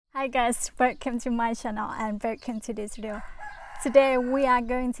Hi guys, welcome to my channel and welcome to this video. Today we are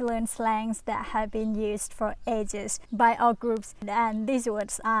going to learn slangs that have been used for ages by all groups, and these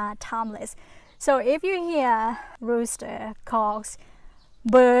words are timeless. So if you hear rooster, cocks,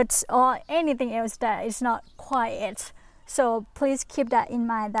 birds or anything else that is not quiet, so please keep that in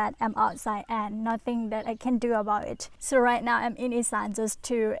mind that I'm outside and nothing that I can do about it. So right now I'm in Isan just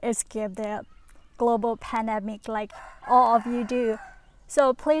to escape the global pandemic like all of you do.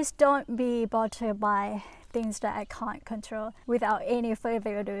 So please don't be bothered by things that I can't control. Without any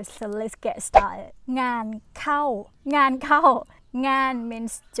further ado, so let's get started. งานเข้า งานเข้า งาน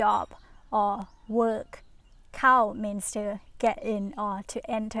means job or work. เข้า means to get in or to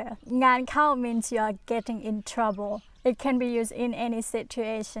enter. งานเข้า means you are getting in trouble. It can be used in any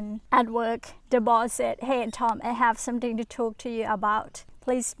situation. At work, the boss said, "Hey Tom, I have something to talk to you about.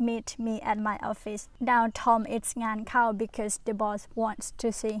 Please meet me at my office." Now Tom is งานเข้า because the boss wants to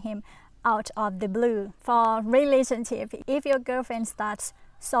see him out of the blue. For relationship, if your girlfriend starts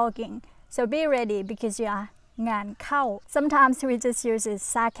sulking, so be ready because you are งานเข้า. Sometimes we just use it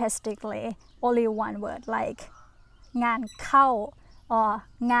sarcastically, only one word like งานเข้า or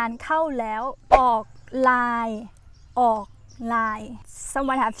งานเข้าแล้ว ออกลาย ออกลาย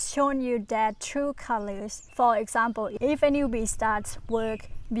Someone have shown you their true colors. For example, if a newbie starts work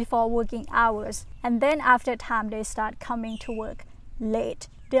before working hours and then after time they start coming to work late,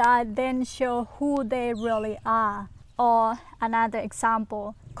 they are then show who they really are. Or another example,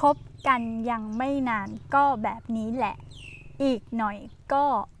 คบกันยังไม่นานก็แบบนี้แหละ อีกหน่อยก็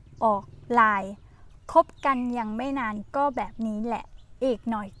ออกลาย คบกันยังไม่นานก็แบบนี้แหละ อีก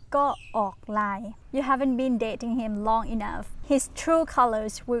หน่อยก็ออกลาย You haven't been dating him long enough. His true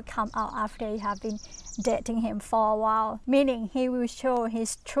colors will come out after you have been dating him for a while, meaning he will show his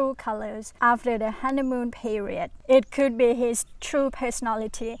true colors after the honeymoon period. It could be his true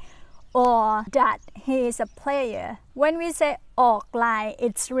personality or that he is a player. When we say ออกลาย,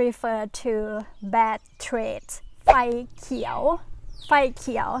 it's referred to bad traits. ไฟเขียว ไฟเ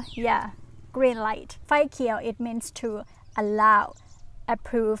ขียว yeah, green light. ไฟเขียว it means to allow,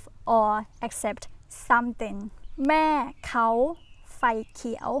 approve or accept something. แม่เขาไฟเ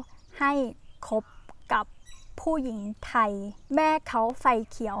ขียวให้คบกับผู้หญิงไทย แม่เขาไฟ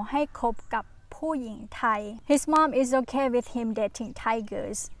เขียวให้คบกับผู้หญิงไทย His mom is okay with him dating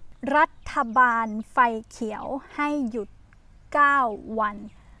tigers. รัฐบาลไฟเขียวให้หยุด9 วัน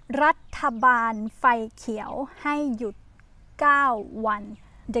รัฐบาลไฟเขียวให้หยุด9 วัน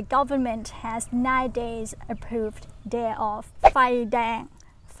The government has 9 days approved day off. ไฟแดง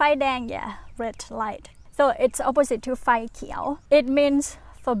ไฟแดง yeah, red light. So it's opposite to ไฟเขียว It means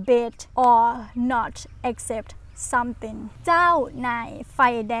forbid or not accept something. เจ้านายไฟ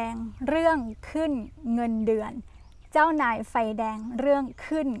แดงเรื่องขึ้นเงินเดือน เจ้านายไฟแดงเรื่อง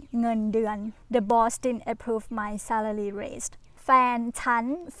ขึ้นเงินเดือน The boss didn't approve my salary raise. แฟนฉัน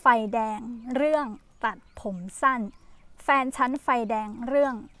ไฟแดงเรื่องตัดผมสั้น แฟนฉันไฟแดงเรื่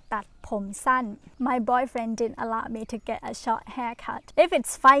องตัดผมสั้น My boyfriend didn't allow me to get a short haircut. If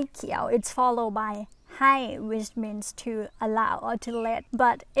it's ไฟเขียว it's followed by ให้ which means to allow or to let.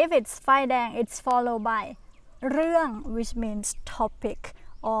 But if it's ไฟแดง it's followed by เรื่อง which means topic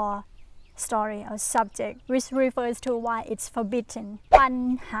or story or subject, which refers to why it's forbidden. ปัญ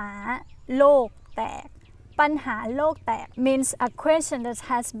หาโลกแตก ปัญหาโลกแตก means a question that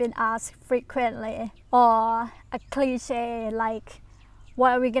has been asked frequently or a cliche like what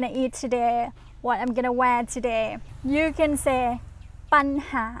are we gonna eat today, what I'm gonna wear today. You can say ปัญ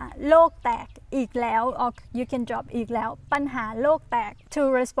หาโลกแตกอีกแล้ว or you can drop อีกแล้ว ปัญหาโลกแตก to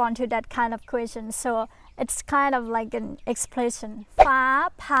respond to that kind of question. So it's kind of like an expression. ฟ้า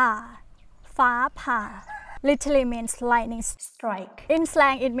ผ่า ฟ้าผ่า literally means lightning strike. In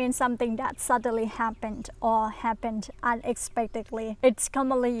slang, it means something that suddenly happened or happened unexpectedly. It's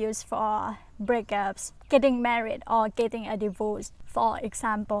commonly used for breakups, getting married or getting a divorce. For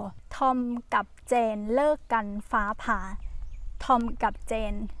example, ทอมกับเจนเลิกกันฟ้าผ่า ทอมกับเจ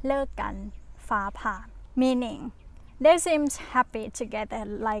นเลิกกันฟ้าผ่า meaning they seem happy together,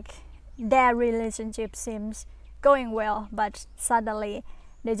 like their relationship seems going well, but suddenly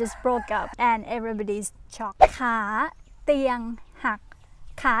they just broke up and everybody's shocked. ขาเตียงหัก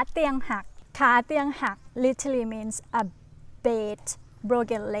ขาเตียงหัก ขาเตียงหัก literally means a bad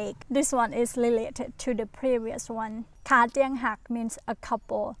broken leg. This one is related to the previous one. ขาเตียงหัก means a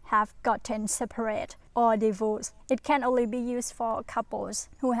couple have gotten separate or divorced. It can only be used for couples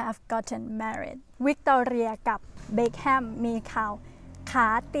who have gotten married. วิกตอเรียกับเบคแฮมมีข่าวขา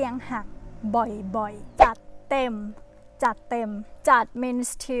เตียงหักบ่อยๆจัดเต็ม จัดเต็มจัด means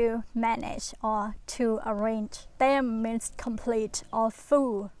to manage or to arrange เต็ม means complete or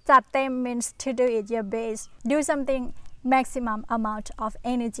full จัดเต็ม means to do it your best do something maximum amount of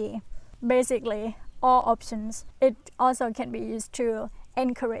energy basically all options it also can be used to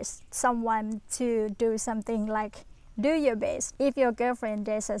encourage someone to do something like do your best if your girlfriend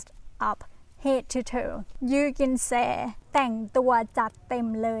dresses up head to toe you can say แต่งตัวจัดเต็ม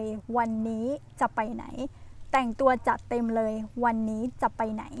เลยวันนี้จะไปไหนแต่งตัวจัดเต็มเลยวันนี้จะไป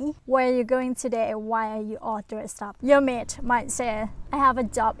ไหน Where are you going today why are you all dressed up Your mate might say I have a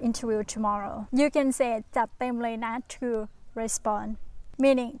job interview tomorrow You can say จัดเต็มเลยนะ to respond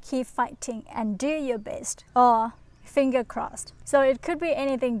meaning keep fighting and do your best or finger crossed so it could be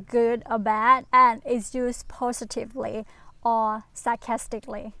anything good or bad and is used positively or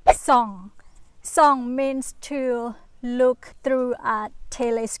sarcastically Song means to look through a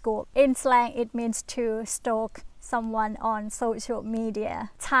telescope. In slang, it means to stalk someone on social media.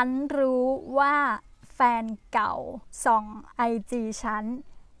 ฉันรู้ว่าแฟนเก่าส่องไอจี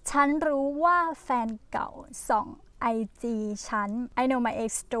ฉันรู้ว่าแฟนเก่าส่องไอจีฉัน I know my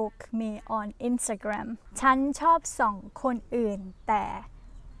ex stalked me on Instagram. ฉันชอบส่องคนอื่นแต่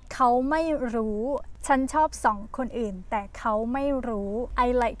เขาไม่รู้ฉันชอบส่องคนอื่นแต่เขาไม่รู้ I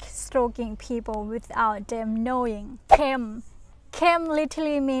like stalking people without them knowing เค็ม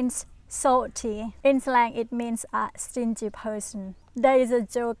literally means salty in slang it means a stingy person there is a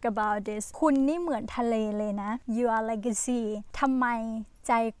joke about this คุณนี่เหมือนทะเลเลยนะ you are like a sea ทำไมใ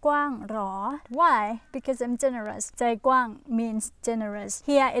จกว้างหรอ why because I'm generous ใจกว้าง means generous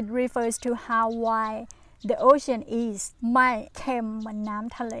here it refers to how wide The ocean is ไม่เค็มเหมือนน้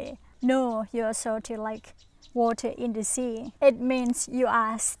ำทะเล No you're salty like water in the sea It means you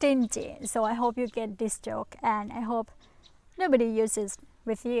are stingy So I hope you get this joke and I hope nobody uses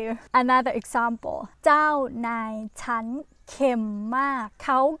with you Another example เจ้านายฉันเค็มมากเข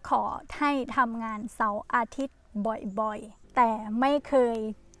าขอให้ทำงานเสาร์อาทิตย์บ่อยๆแต่ไม่เคย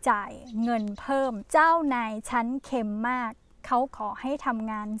จ่ายเงินเพิ่มเจ้านายฉันเค็มมากเขาขอให้ท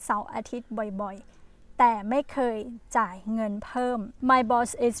ำงานเสาร์อาทิตย์บ่อยๆแต่ไม่เคยจ่ายเงินเพิ่ม My boss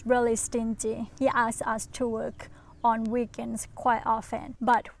is really stingy. He asks us to work on weekends quite often,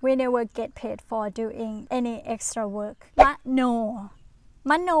 but we never get paid for doing any extra work.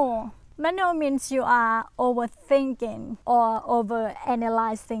 Mano means you are overthinking or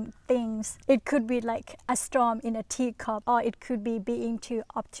overanalyzing things. It could be like a storm in a teacup or it could be being too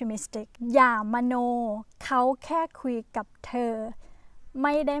optimistic. อย่ามโนเขาแค่คุยกับเธอไ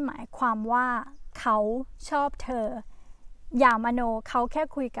ม่ได้หมายความว่าเขาชอบเธออย่ามโนเขาแค่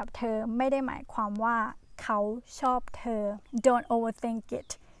คุยกับเธอไม่ได้หมายความว่าเขาชอบเธอ Don't overthink it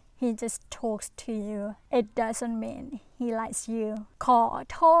He just talks to you It doesn't mean he likes you ขอ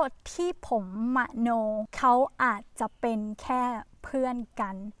โทษที่ผมมโนเขาอาจจะเป็นแค่เพื่อนกั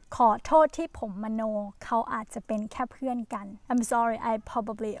นขอโทษที่ผมมโนเขาอาจจะเป็นแค่เพื่อนกัน I'm sorry I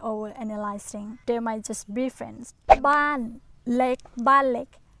probably overanalyzing They might just be friends บ้านเล็กบ้านเล็ก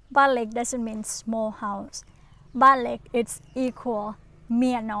doesn't mean small house บ้านเล็ก it's equal เ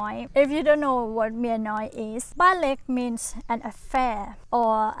มียน้อย if you don't know what เมียน้อย is บ้านเล็ก means an affair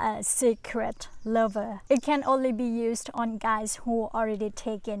or a secret lover it can only be used on guys who already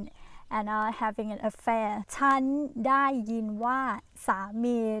taken and are having an affair ฉันได้ยินว่าสา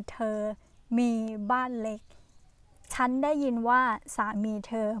มีเธอมีบ้านเล็กฉันได้ยินว่าสามีเ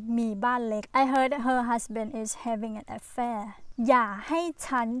ธอมีบ้านเล็ก I heard her husband is having an affair อย่าให้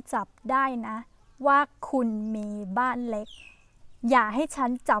ฉันจับได้นะว่าคุณมีบ้านเล็กอย่าให้ฉัน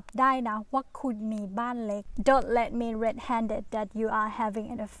จับได้นะว่าคุณมีบ้านเล็ก Don't let me red-handed that you are having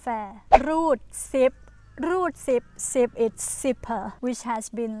an affair รูดซิปSip is zipper which has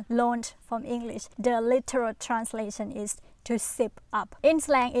been loaned from English the literal translation is to zip up in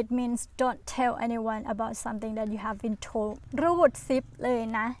slang it means don't tell anyone about something that you have been told รูดซิปเลย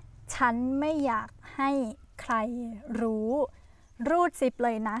นะฉันไม่อยากให้ใครรู้รูดซิปเล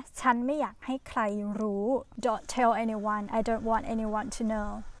ยนะฉันไม่อยากให้ใครรู้ Don't tell anyone I don't want anyone to know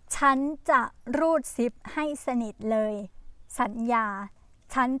ฉันจะรูดซิปให้สนิทเลยสัญญา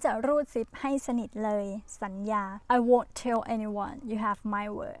ฉันจะรูดซิปให้สนิทเลยสัญญา I won't tell anyone you have my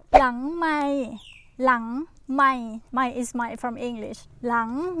word หลังไมค์ is mic from English หลัง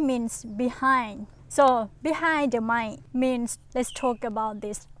means behind so behind the mic means let's talk about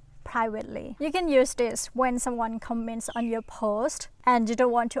this privately you can use this when someone comments on your post and you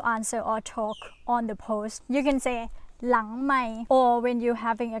don't want to answer or talk on the post you can sayหลังไมค์ or when you're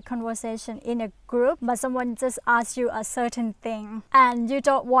having a conversation in a group but someone just asks you a certain thing and you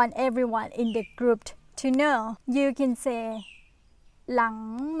don't want everyone in the group to know you can say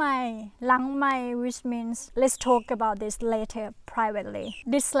lang mai, which means let's talk about this later privately.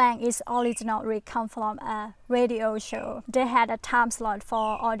 This slang is originally come from a radio show. They had a time slot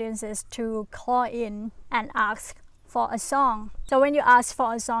for audiences to call in and ask for a song. So when you ask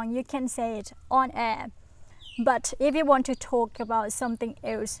for a song, you can say it on air. But if you want to talk about something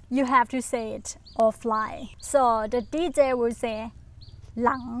else, you have to say it offline. So the DJ will say ห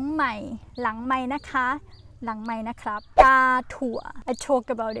ลังไมค์นะคะหลังไมค์นะครับตาถั่ว I talked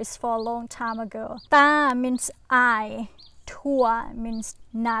about this for a long time ago. ตา means eye. ถั่ว means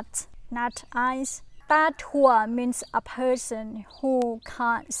not eyes. ตาถั่ว means a person who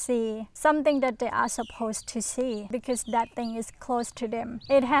can't see something that they are supposed to see because that thing is close to them.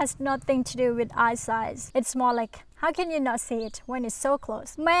 It has nothing to do with eyesight. It's more like how can you not see it when it's so close?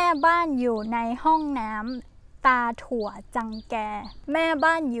 แม่บ้านอยู่ในห้องน้ำตาถั่วจังแกแม่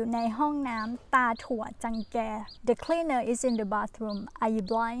บ้านอยู่ในห้องน้ำตาถั่วจังแก The cleaner is in the bathroom. Are you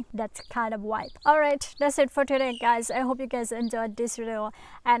blind? That's kind of white. Alright, that's it for today guys. I hope you guys enjoyed this video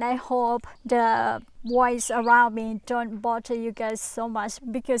and I hope the voice around me don't bother you guys so much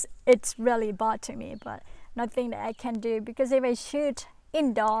because it's really bothering me, but nothing that I can do because if I shoot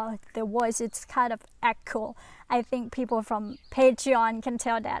indoor, the voice is kind of echo. I think people from Patreon can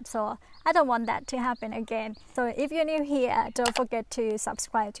tell that, so I don't want that to happen again. So if you're new here, don't forget to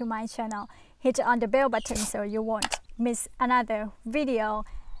subscribe to my channel. Hit on the bell button so you won't miss another video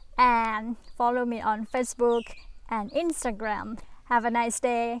and follow me on Facebook and Instagram. Have a nice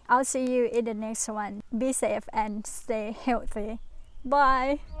day. I'll see you in the next one. Be safe and stay healthy.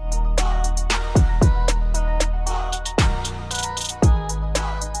 Bye.